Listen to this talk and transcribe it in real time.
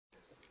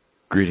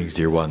Greetings,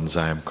 dear ones.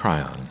 I am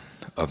Kryon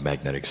of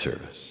Magnetic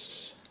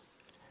Service.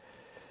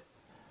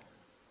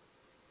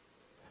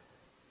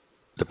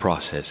 The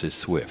process is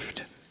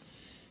swift.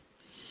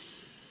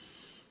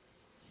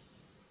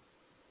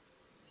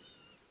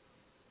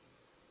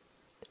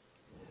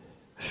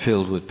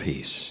 Filled with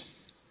peace.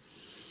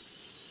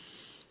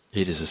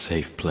 It is a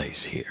safe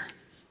place here.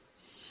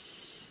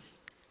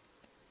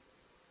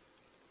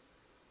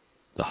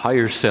 The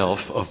higher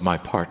self of my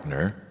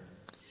partner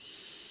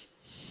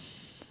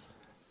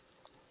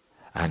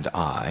and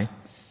I,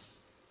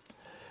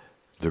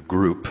 the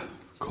group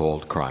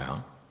called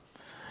Kryon,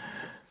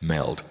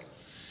 meld.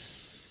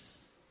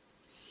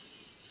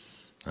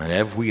 And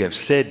as we have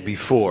said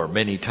before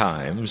many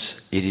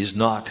times, it is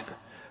not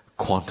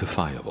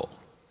quantifiable.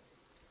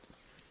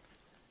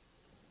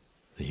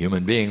 The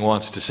human being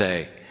wants to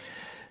say,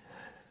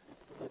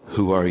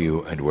 who are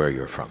you and where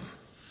you're from?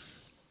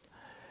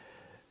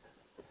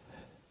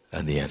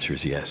 And the answer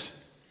is yes.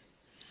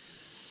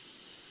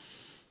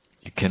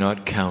 You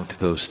cannot count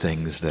those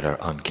things that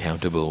are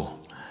uncountable.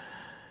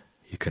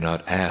 You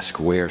cannot ask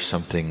where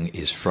something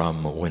is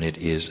from when it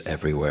is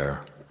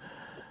everywhere,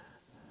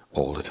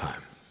 all the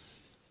time.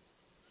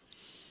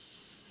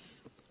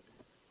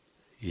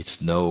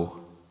 It's no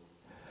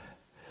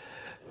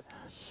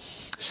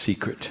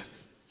secret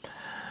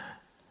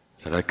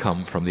that I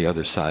come from the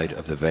other side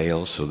of the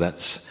veil, so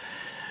that's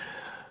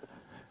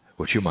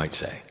what you might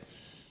say.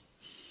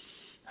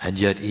 And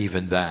yet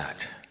even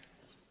that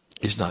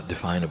is not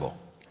definable.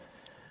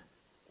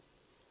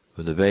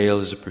 For the veil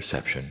is a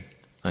perception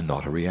and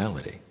not a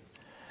reality.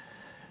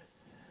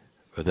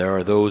 For there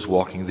are those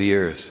walking the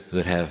earth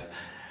that have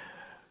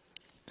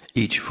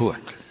each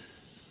foot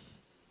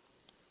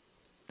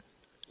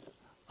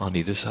on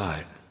either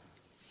side.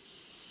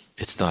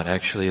 It's not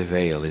actually a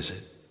veil, is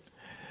it?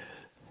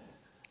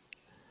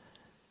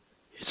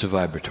 It's a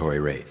vibratory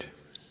rate.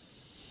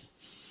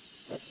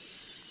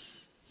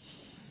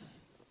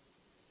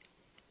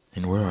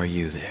 And where are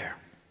you there?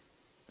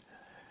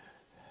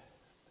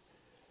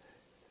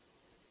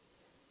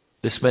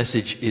 This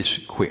message is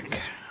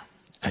quick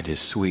and is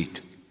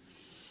sweet,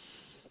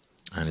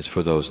 and it's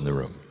for those in the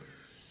room.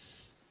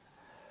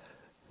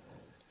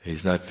 It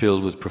is not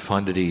filled with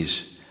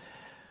profundities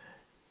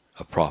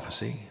of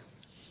prophecy.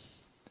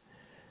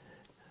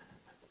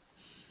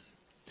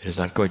 It is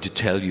not going to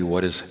tell you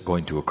what is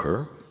going to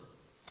occur.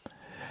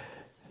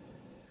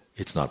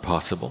 It's not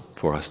possible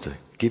for us to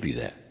give you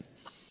that.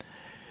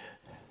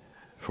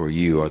 For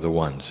you are the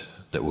ones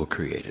that will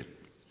create it.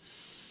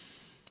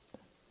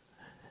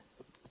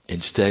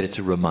 Instead, it's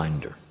a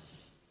reminder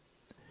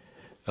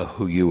of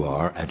who you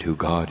are and who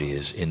God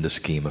is in the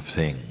scheme of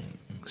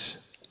things.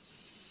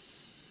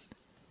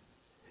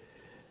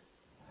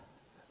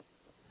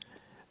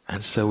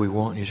 And so we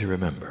want you to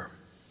remember.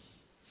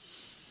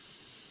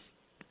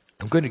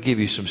 I'm going to give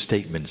you some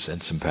statements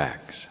and some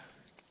facts.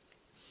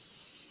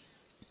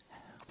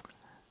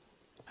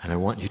 And I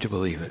want you to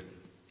believe it.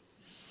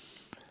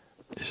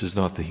 This is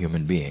not the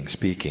human being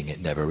speaking, it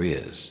never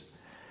is.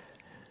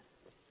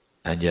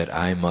 And yet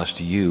I must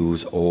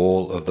use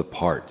all of the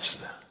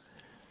parts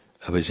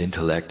of his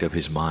intellect, of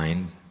his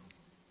mind,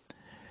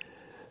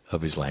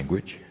 of his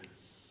language,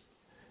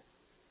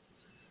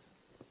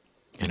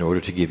 in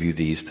order to give you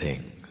these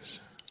things.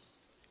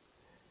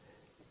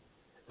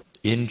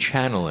 In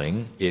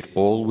channeling, it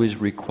always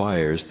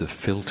requires the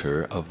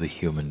filter of the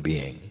human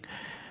being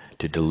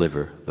to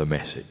deliver the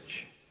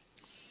message.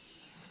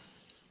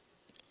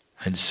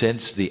 And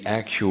since the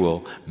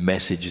actual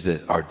messages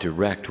that are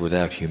direct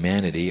without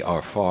humanity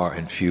are far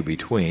and few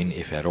between,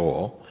 if at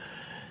all,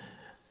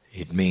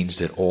 it means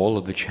that all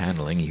of the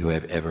channeling you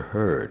have ever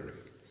heard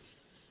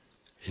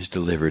is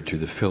delivered through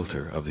the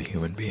filter of the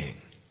human being.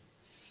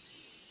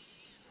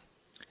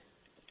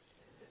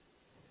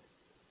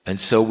 And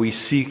so we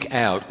seek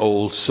out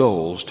old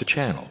souls to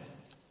channel.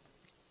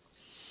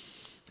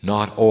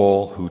 Not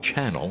all who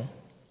channel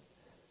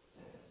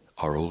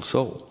are old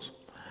souls.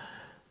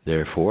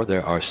 Therefore,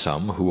 there are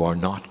some who are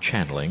not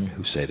channeling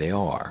who say they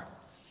are.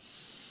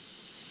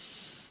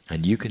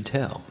 And you can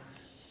tell.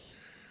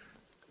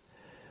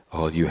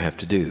 All you have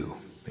to do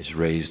is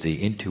raise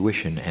the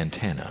intuition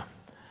antenna.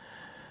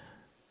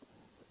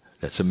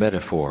 That's a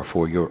metaphor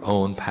for your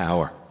own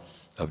power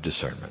of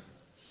discernment.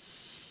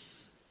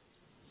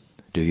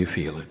 Do you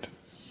feel it?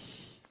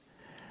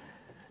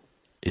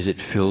 Is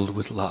it filled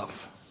with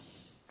love?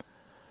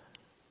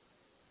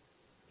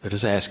 Let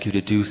us ask you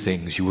to do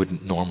things you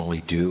wouldn't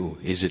normally do.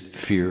 Is it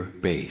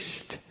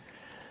fear-based?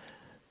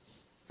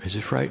 Is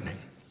it frightening?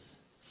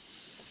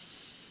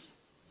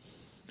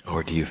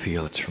 Or do you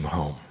feel it's from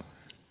home?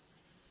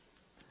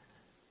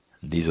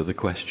 These are the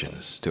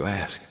questions to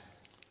ask.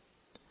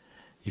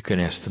 You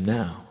can ask them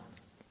now.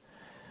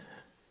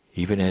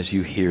 Even as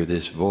you hear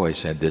this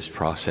voice and this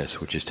process,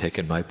 which has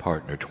taken my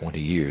partner 20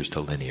 years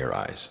to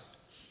linearize.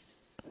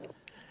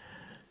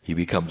 He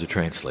becomes a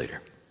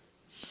translator.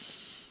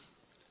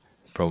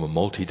 From a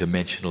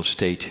multi-dimensional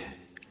state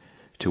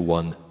to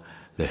one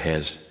that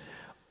has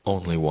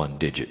only one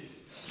digit.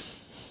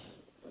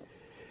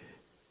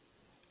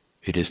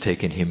 It has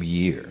taken him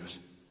years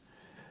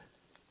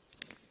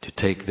to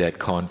take that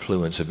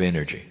confluence of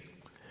energy,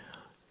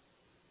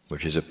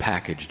 which is a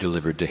package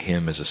delivered to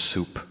him as a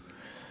soup,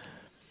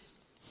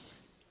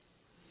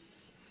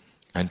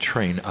 and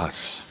train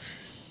us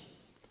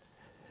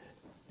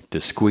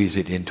to squeeze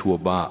it into a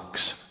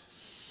box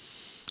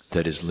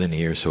that is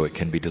linear so it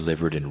can be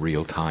delivered in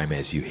real time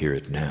as you hear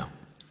it now.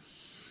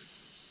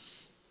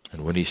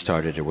 And when he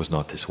started, it was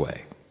not this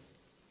way.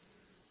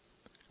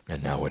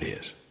 And now it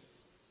is.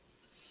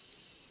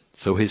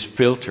 So his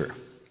filter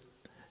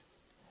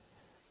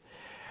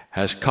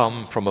has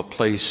come from a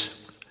place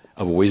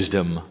of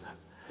wisdom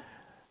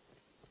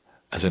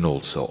as an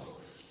old soul.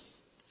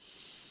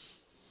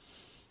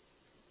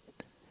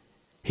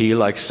 He,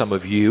 like some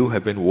of you,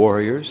 have been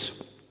warriors.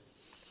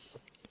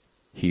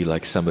 He,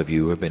 like some of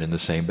you, have been in the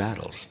same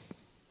battles.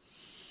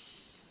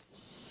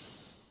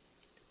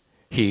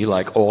 He,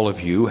 like all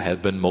of you, has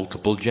been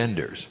multiple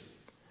genders.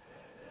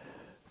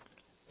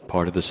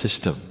 Part of the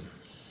system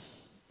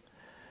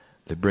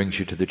that brings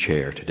you to the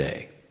chair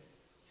today.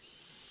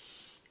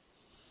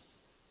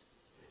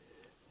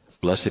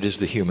 Blessed is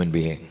the human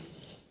being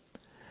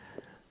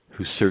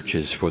who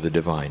searches for the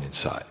divine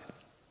inside,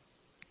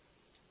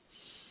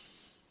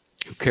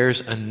 who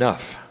cares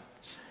enough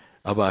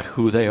about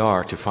who they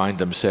are to find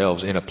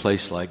themselves in a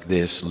place like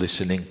this,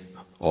 listening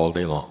all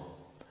day long,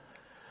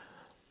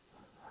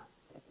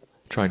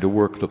 trying to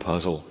work the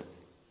puzzle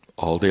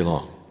all day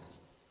long.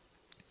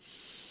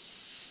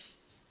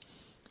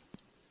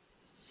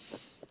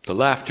 The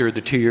laughter,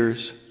 the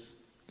tears,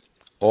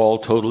 all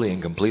totally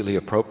and completely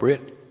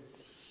appropriate.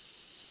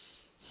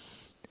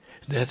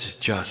 That's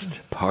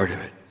just part of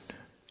it.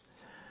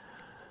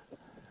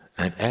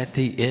 And at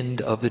the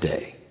end of the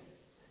day,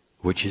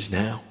 which is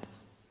now,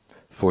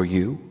 for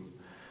you,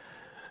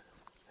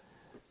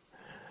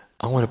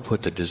 I want to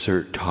put the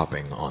dessert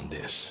topping on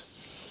this.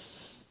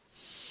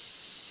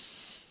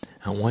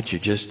 I want you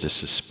just to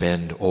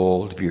suspend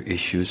all of your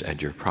issues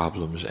and your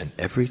problems and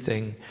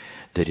everything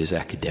that is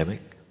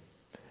academic.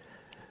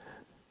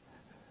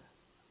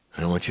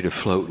 And I want you to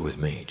float with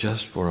me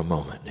just for a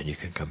moment, and you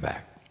can come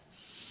back.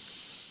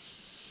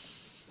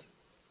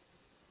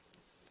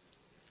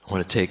 I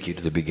want to take you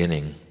to the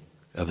beginning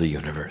of the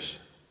universe.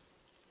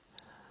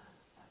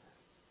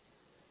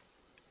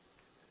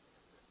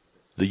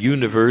 The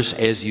universe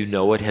as you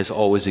know it has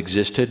always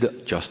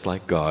existed, just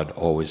like God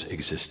always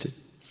existed.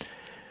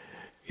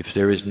 If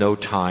there is no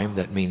time,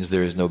 that means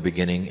there is no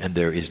beginning and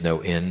there is no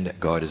end.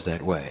 God is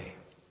that way.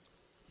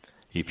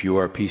 If you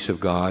are a piece of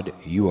God,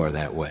 you are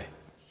that way.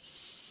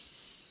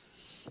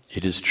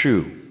 It is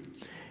true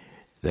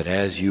that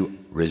as you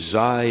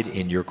reside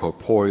in your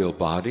corporeal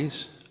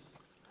bodies,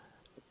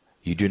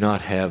 you do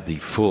not have the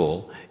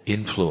full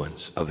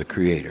influence of the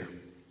Creator.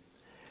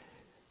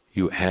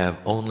 You have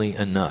only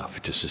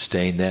enough to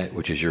sustain that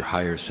which is your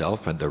higher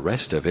self, and the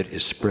rest of it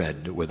is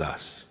spread with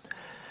us.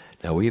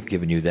 Now, we have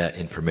given you that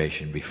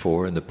information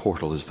before, and the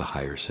portal is the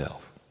higher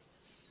self.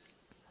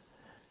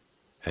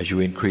 As you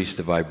increase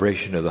the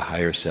vibration of the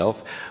higher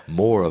self,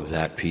 more of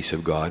that piece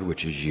of God,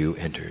 which is you,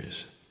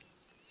 enters.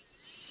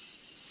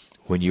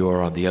 When you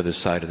are on the other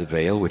side of the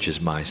veil, which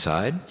is my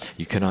side,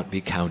 you cannot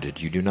be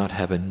counted. You do not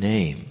have a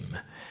name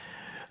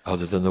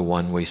other than the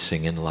one we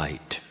sing in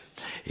light.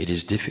 It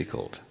is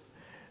difficult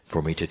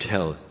for me to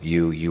tell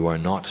you, you are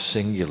not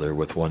singular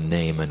with one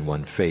name and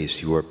one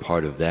face. You are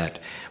part of that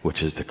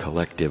which is the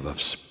collective of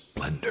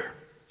splendor.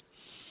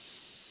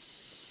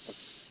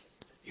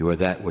 You are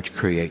that which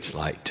creates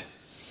light.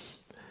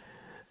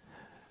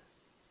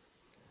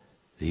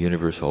 The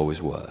universe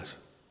always was.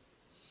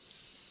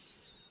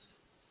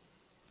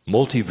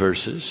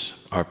 Multiverses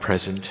are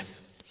present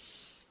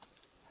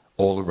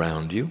all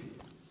around you.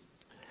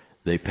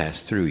 They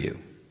pass through you.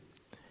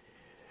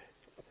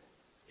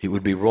 It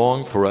would be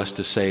wrong for us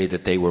to say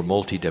that they were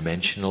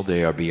multidimensional.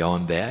 They are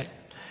beyond that.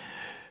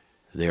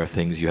 They are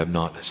things you have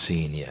not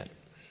seen yet.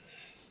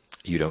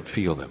 You don't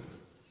feel them.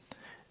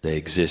 They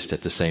exist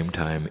at the same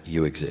time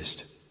you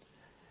exist.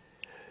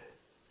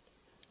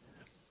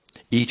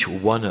 Each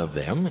one of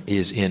them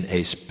is in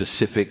a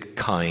specific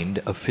kind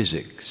of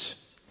physics.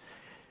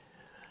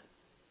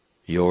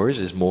 Yours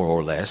is more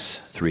or less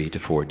 3 to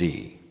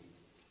 4D.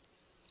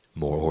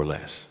 More or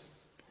less.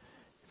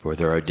 For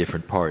there are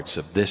different parts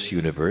of this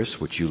universe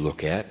which you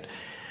look at,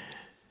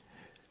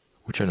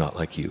 which are not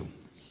like you.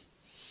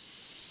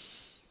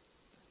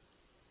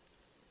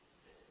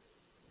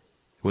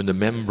 When the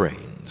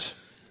membranes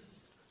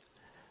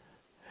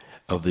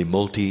of the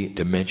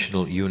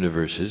multi-dimensional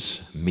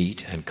universes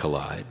meet and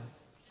collide,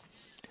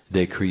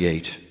 they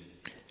create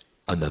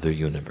another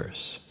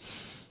universe.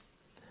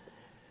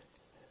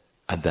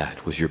 And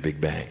that was your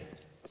Big Bang.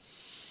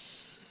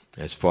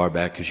 As far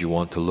back as you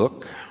want to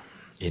look,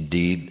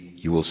 indeed,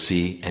 you will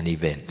see an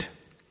event.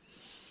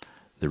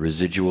 The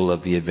residual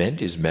of the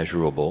event is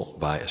measurable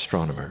by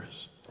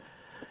astronomers.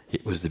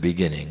 It was the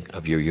beginning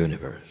of your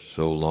universe.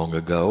 So long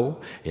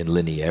ago, in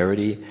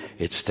linearity,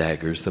 it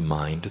staggers the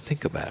mind to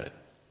think about it.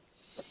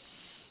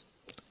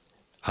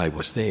 I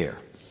was there,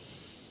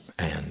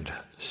 and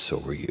so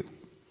were you.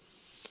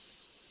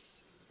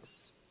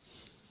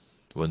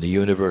 when the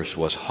universe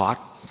was hot,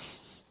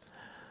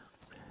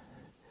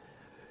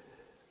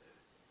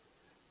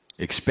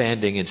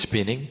 expanding and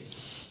spinning,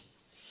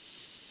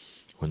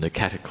 when the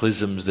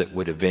cataclysms that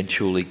would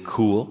eventually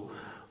cool,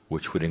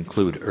 which would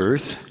include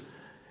Earth,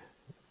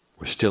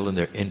 were still in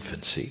their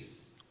infancy,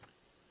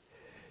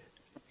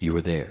 you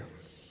were there.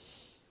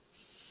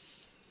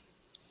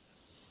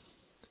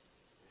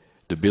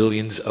 The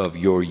billions of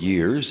your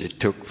years it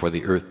took for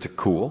the Earth to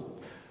cool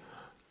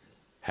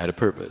had a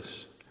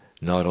purpose.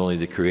 Not only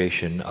the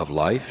creation of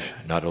life,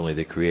 not only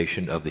the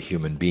creation of the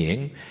human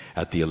being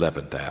at the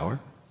 11th hour,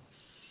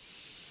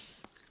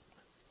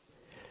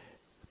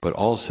 but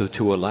also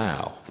to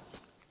allow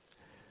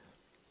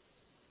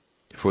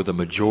for the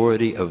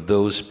majority of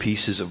those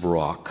pieces of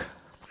rock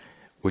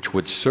which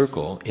would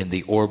circle in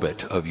the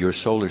orbit of your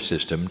solar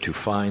system to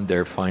find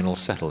their final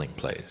settling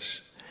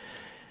place,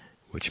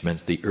 which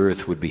meant the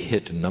Earth would be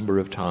hit a number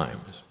of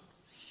times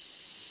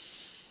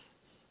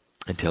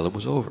until it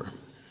was over.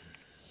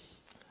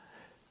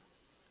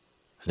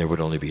 And there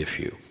would only be a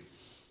few.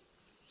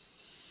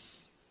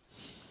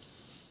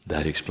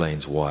 That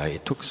explains why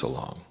it took so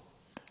long.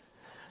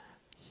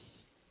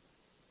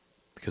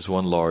 Because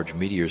one large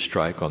meteor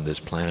strike on this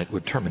planet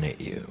would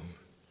terminate you.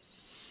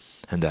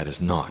 And that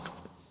is not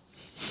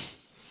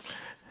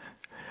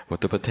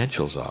what the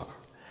potentials are.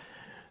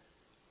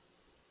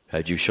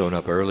 Had you shown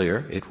up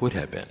earlier, it would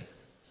have been.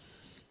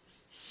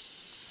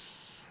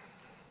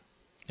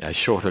 As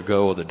short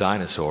ago of the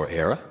dinosaur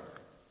era,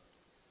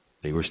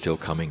 they were still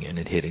coming in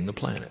and hitting the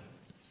planet.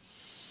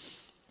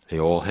 They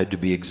all had to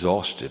be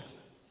exhausted,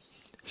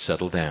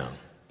 settle down,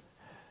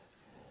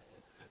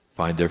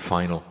 find their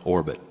final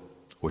orbit,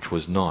 which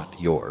was not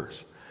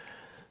yours,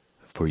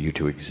 for you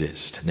to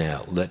exist.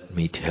 Now, let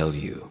me tell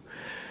you,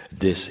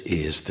 this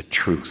is the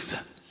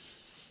truth.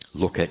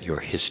 Look at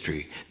your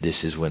history.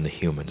 This is when the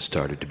humans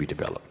started to be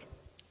developed.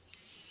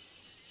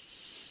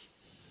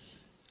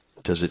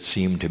 Does it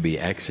seem to be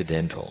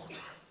accidental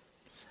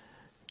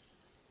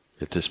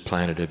that this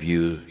planet of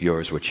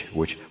yours, which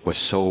was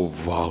so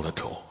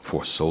volatile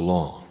for so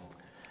long,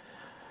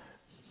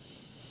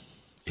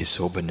 is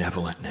so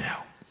benevolent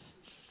now?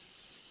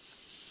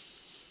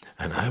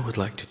 And I would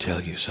like to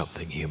tell you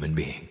something, human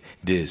being.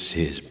 This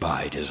is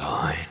by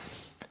design.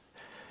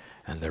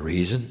 And the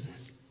reason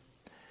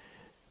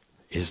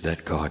is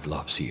that God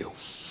loves you.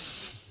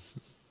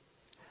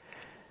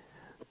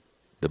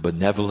 The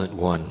benevolent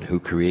one who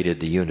created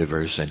the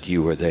universe, and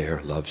you are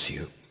there, loves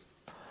you.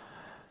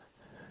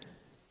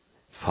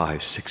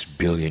 5-6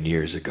 billion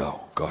years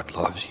ago, God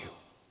loves you.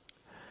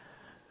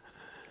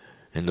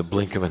 In the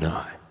blink of an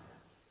eye,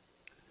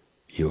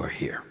 you are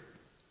here.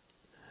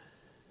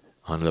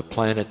 On a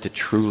planet that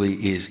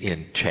truly is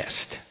in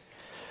test.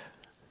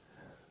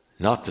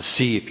 Not to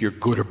see if you're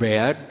good or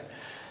bad,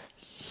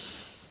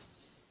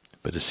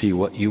 but to see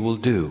what you will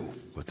do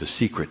with the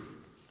secret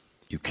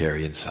you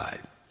carry inside.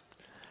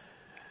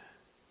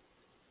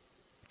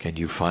 Can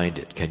you find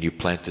it? Can you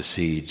plant the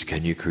seeds?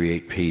 Can you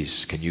create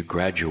peace? Can you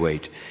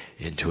graduate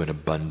into an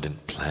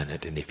abundant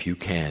planet? And if you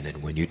can,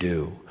 and when you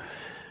do,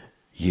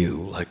 you,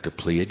 like the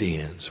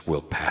Pleiadians,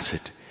 will pass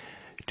it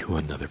to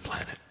another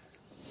planet.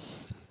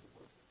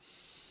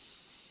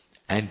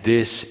 And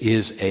this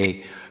is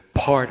a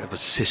part of a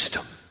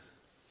system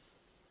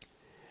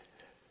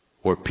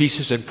where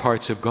pieces and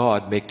parts of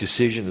God make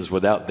decisions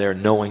without their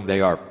knowing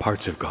they are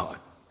parts of God,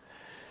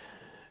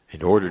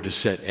 in order to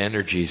set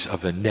energies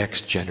of the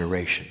next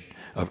generation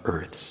of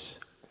Earths.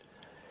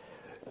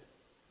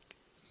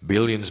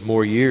 Billions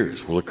more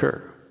years will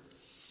occur.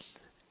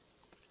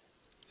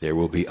 There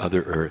will be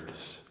other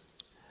Earths.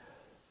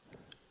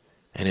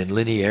 And in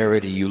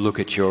linearity, you look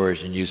at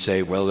yours and you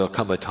say, well, there'll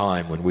come a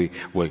time when we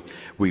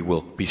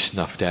will be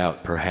snuffed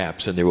out,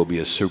 perhaps, and there will be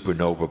a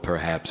supernova,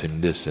 perhaps,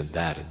 and this and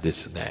that and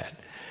this and that.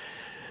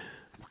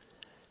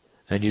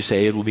 And you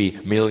say it will be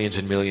millions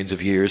and millions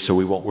of years, so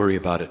we won't worry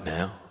about it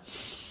now.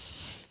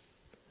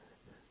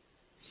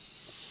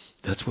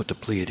 That's what the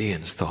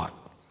Pleiadians thought.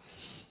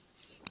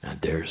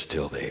 And they're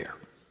still there.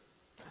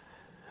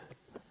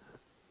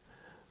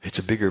 It's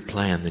a bigger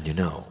plan than you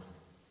know.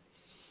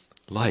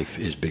 Life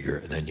is bigger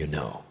than you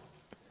know.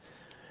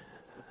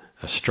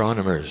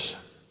 Astronomers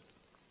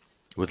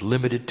with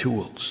limited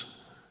tools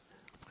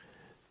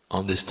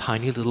on this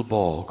tiny little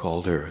ball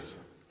called Earth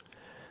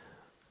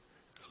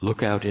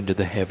look out into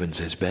the heavens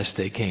as best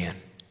they can.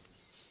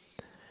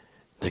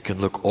 They can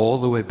look all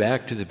the way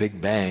back to the Big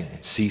Bang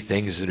and see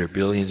things that are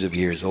billions of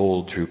years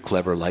old through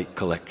clever light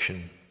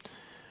collection.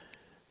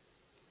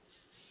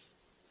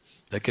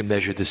 They can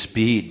measure the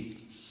speed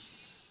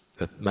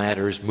that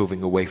matter is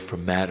moving away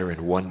from matter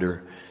and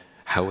wonder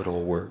how it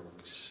all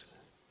works.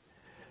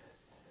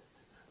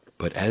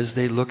 But as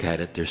they look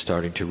at it, they're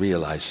starting to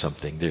realize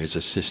something. There's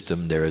a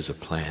system, there is a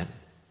plan.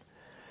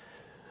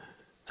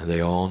 And they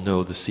all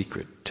know the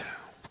secret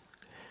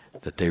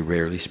that they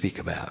rarely speak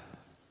about.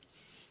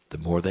 The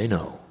more they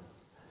know,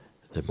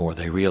 the more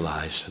they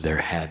realize there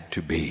had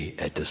to be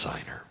a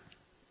designer.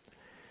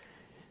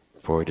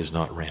 For it is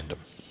not random.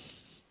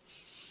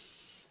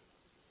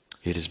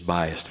 It is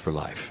biased for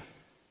life.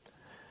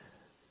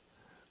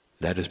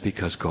 That is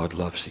because God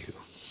loves you.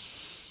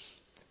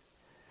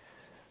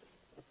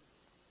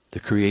 The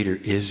Creator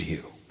is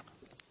you.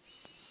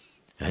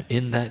 And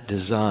in that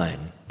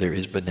design, there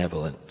is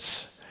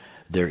benevolence.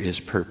 There is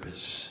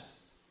purpose.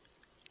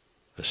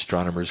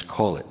 Astronomers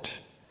call it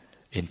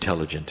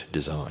intelligent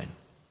design.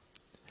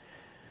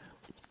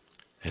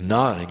 And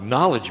not an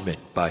acknowledgement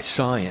by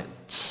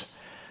science.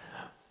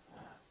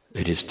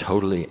 It is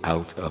totally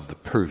out of the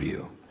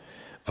purview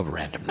of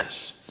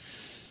randomness.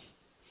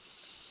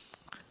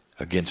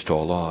 Against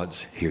all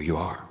odds, here you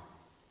are.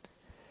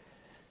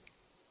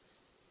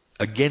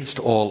 Against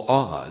all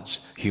odds,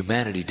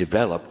 humanity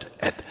developed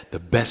at the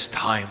best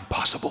time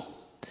possible.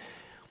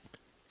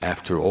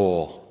 After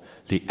all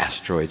the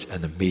asteroids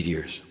and the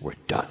meteors were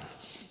done.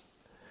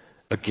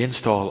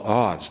 Against all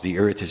odds, the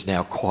earth is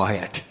now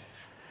quiet.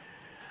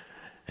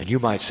 And you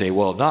might say,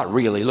 well, not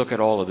really. Look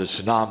at all of the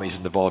tsunamis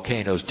and the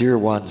volcanoes. Dear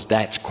ones,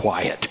 that's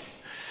quiet.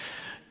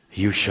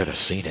 You should have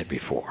seen it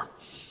before.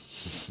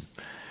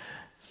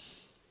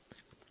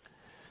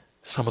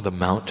 Some of the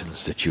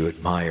mountains that you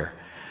admire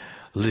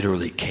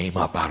literally came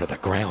up out of the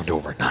ground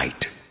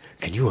overnight.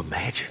 Can you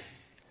imagine?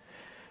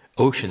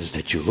 Oceans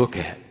that you look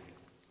at,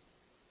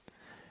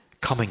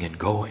 coming and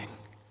going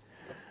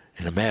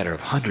in a matter of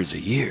hundreds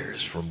of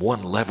years from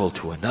one level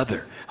to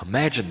another.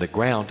 Imagine the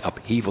ground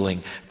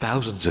upheavaling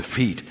thousands of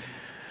feet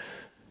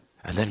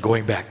and then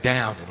going back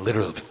down in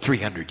literally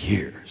 300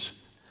 years.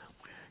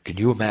 Can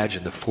you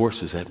imagine the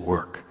forces at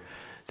work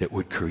that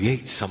would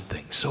create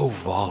something so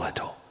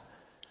volatile?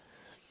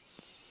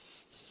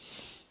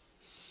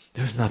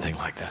 There's nothing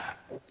like that.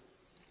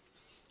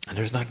 And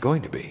there's not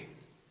going to be.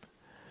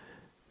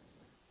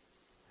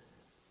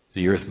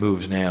 The earth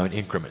moves now in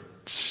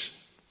increments.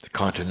 The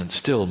continents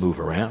still move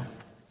around.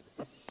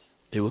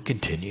 It will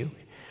continue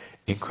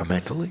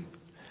incrementally,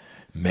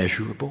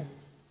 measurable.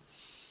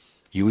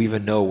 You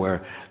even know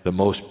where the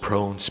most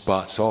prone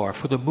spots are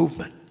for the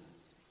movement.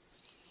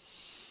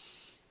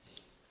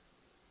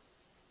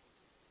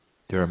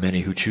 There are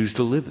many who choose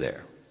to live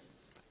there.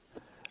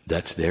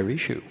 That's their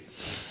issue.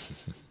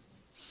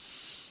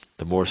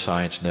 The more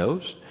science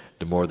knows,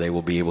 the more they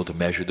will be able to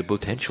measure the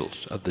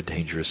potentials of the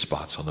dangerous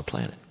spots on the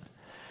planet.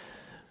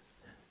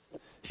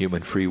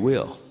 Human free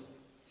will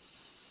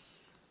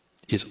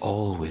is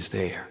always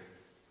there.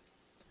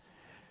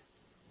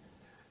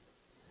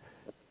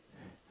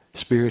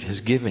 Spirit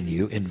has given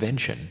you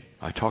invention.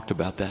 I talked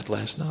about that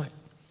last night.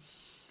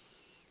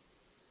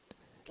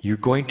 You're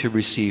going to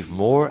receive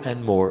more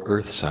and more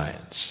earth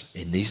science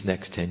in these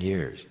next 10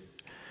 years.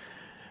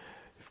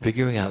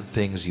 Figuring out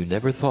things you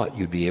never thought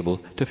you'd be able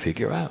to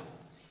figure out.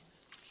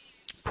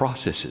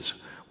 Processes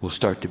will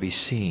start to be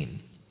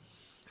seen.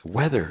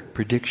 Weather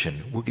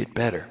prediction will get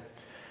better.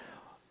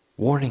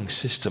 Warning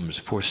systems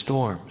for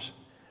storms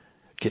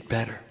get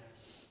better.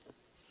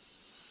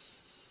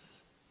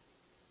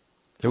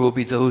 There will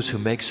be those who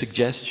make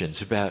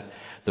suggestions about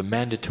the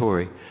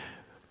mandatory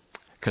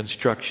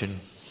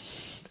construction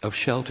of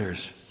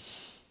shelters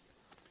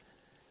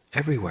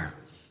everywhere,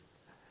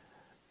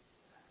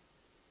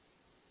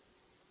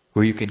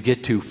 where you can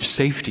get to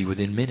safety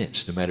within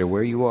minutes, no matter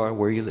where you are,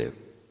 where you live.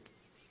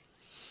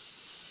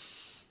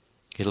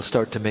 It'll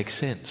start to make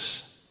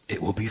sense.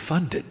 It will be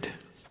funded.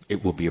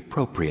 It will be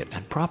appropriate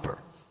and proper.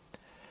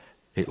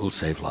 It will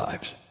save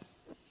lives.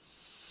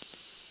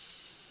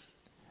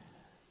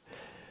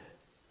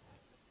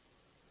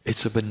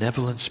 It's a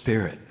benevolent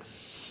spirit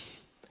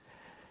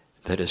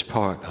that is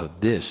part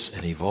of this,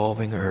 an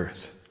evolving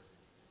earth.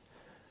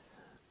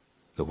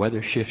 The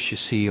weather shifts you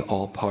see,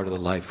 all part of the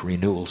life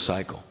renewal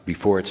cycle.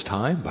 Before its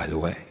time, by the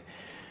way,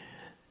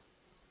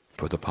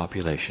 for the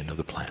population of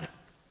the planet.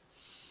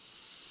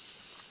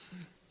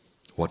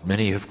 What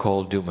many have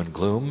called doom and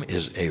gloom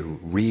is a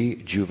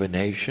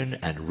rejuvenation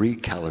and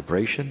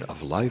recalibration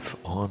of life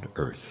on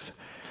earth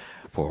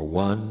for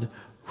one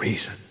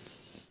reason: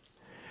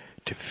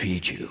 to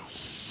feed you,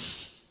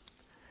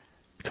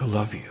 to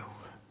love you,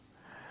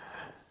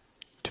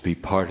 to be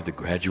part of the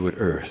graduate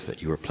earth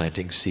that you are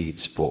planting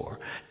seeds for.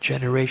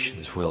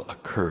 Generations will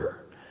occur.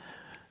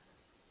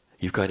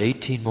 You've got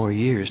 18 more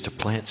years to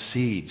plant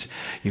seeds.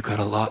 You've got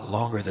a lot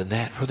longer than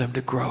that for them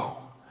to grow.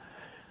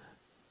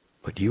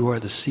 But you are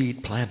the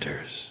seed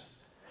planters,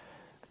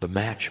 the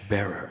match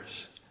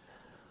bearers,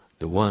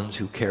 the ones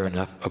who care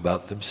enough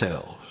about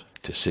themselves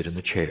to sit in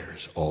the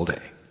chairs all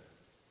day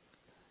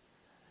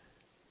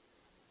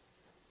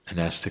and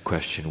ask the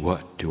question,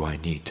 what do I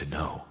need to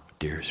know?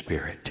 Dear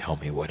Spirit, tell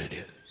me what it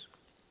is.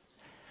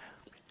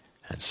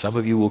 And some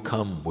of you will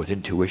come with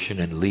intuition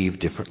and leave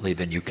differently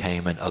than you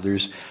came, and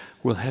others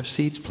will have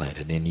seeds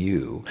planted in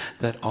you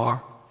that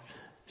are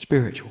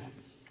spiritual,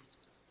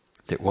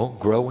 that won't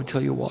grow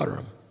until you water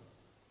them.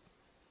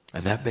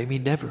 And that may be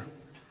never,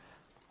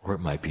 or it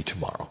might be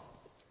tomorrow.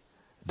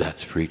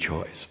 That's free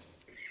choice.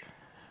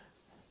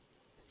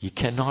 You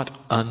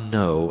cannot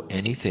unknow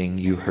anything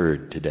you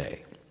heard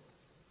today.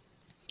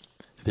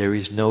 There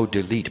is no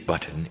delete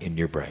button in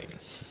your brain.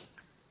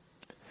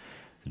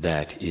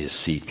 That is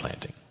seed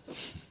planting.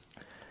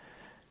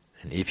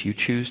 And if you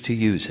choose to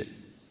use it,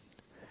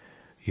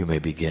 you may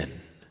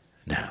begin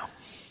Now,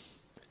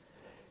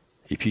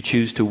 if you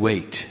choose to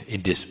wait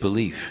in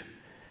disbelief,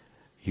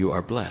 you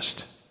are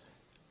blessed.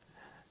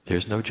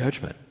 There's no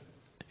judgment.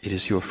 It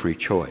is your free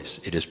choice.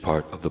 It is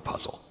part of the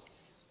puzzle.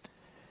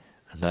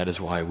 And that is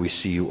why we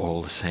see you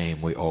all the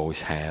same. We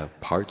always have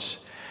parts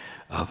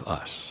of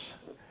us.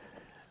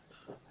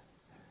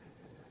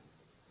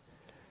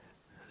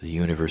 The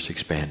universe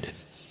expanded,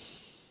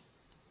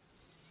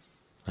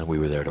 and we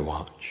were there to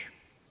watch.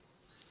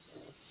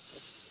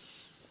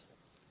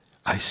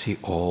 I see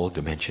all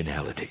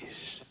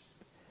dimensionalities.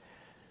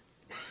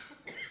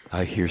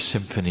 I hear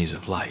symphonies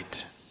of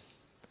light.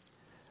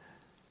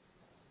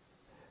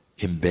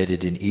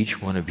 Embedded in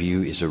each one of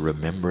you is a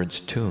remembrance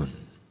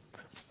tune,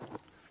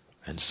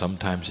 and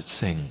sometimes it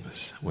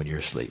sings when you're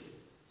asleep.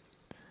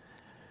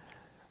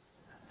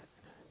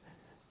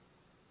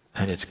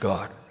 And it's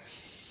God,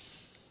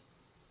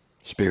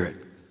 Spirit,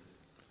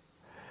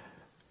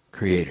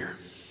 Creator,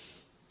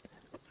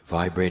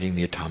 vibrating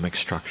the atomic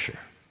structure,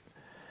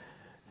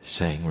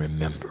 saying,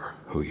 remember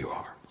who you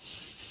are.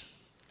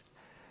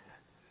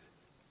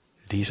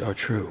 These are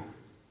true.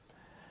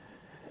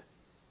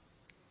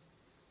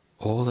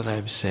 All that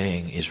I'm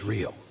saying is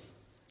real.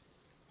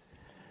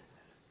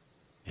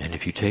 And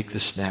if you take the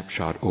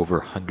snapshot over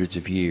hundreds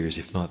of years,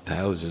 if not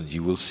thousands,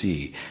 you will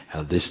see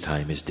how this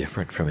time is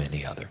different from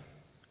any other.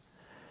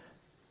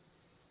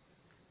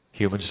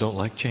 Humans don't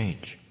like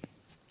change.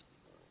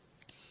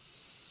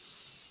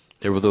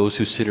 There were those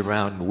who sit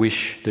around and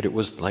wish that it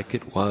was like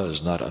it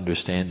was, not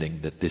understanding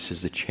that this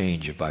is a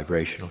change, a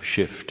vibrational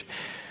shift.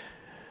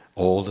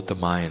 All that the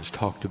Mayans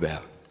talked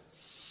about,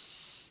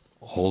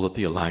 all that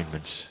the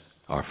alignments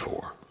are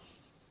for.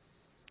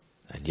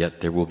 And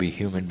yet there will be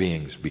human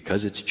beings,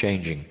 because it's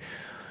changing,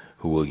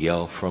 who will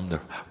yell from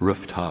the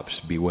rooftops,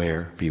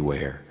 beware,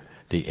 beware,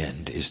 the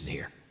end is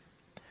near.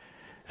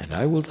 And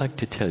I would like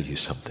to tell you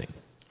something.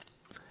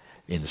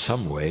 In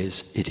some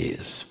ways, it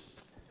is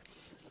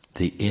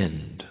the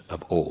end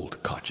of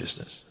old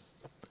consciousness.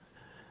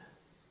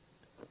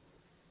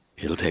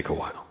 It'll take a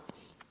while.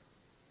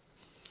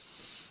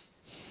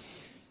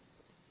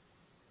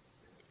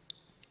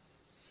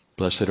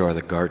 Blessed are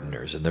the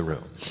gardeners in the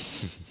room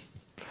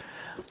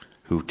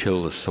who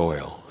till the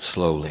soil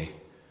slowly,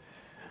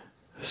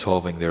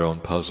 solving their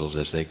own puzzles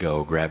as they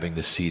go, grabbing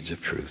the seeds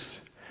of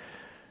truth,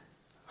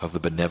 of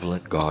the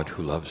benevolent God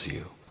who loves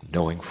you,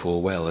 knowing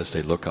full well as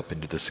they look up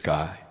into the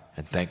sky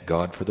and thank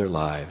God for their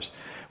lives,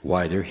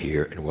 why they're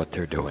here and what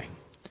they're doing.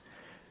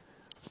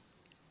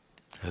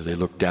 As they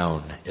look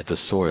down at the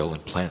soil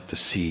and plant the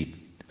seed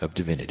of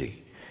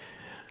divinity,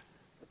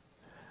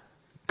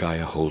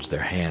 Gaia holds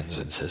their hands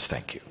and says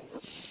thank you.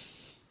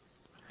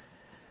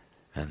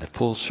 And the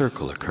full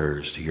circle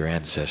occurs to your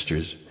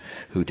ancestors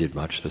who did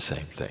much the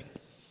same thing.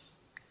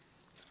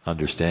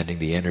 Understanding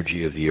the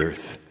energy of the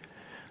earth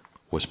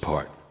was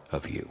part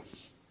of you.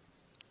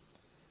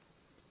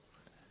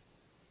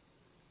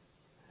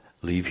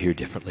 Leave here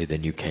differently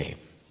than you came.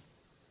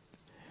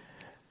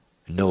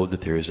 Know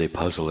that there is a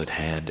puzzle at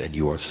hand and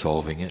you are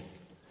solving it.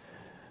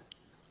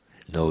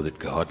 Know that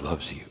God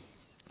loves you.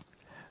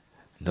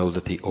 Know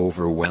that the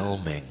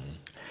overwhelming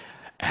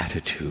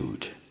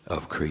attitude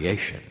of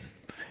creation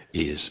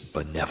is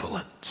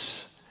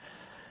benevolence.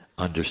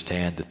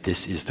 Understand that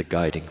this is the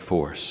guiding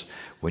force.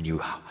 When you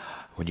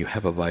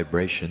have a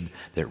vibration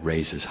that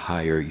raises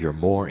higher, you're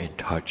more in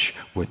touch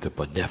with the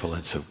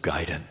benevolence of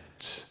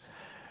guidance.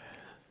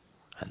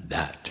 And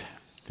that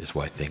is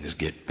why things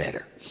get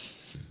better.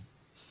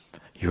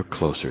 You're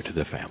closer to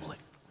the family.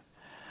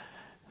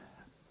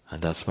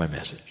 And that's my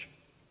message.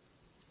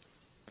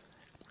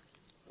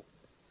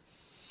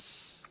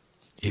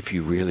 If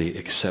you really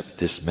accept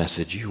this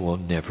message, you will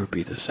never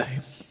be the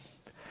same.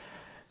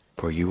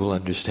 For you will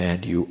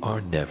understand you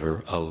are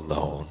never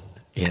alone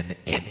in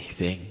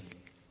anything,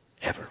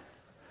 ever.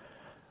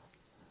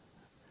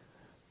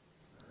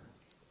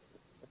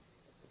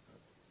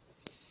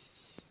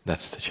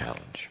 That's the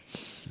challenge.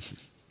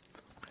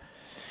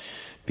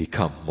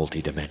 Become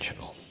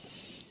multidimensional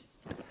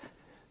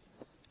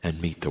and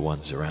meet the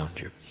ones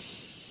around you.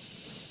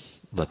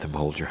 Let them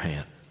hold your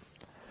hand.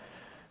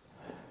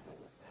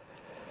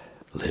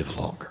 Live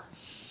longer.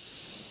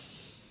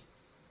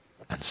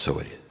 And so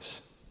it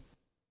is.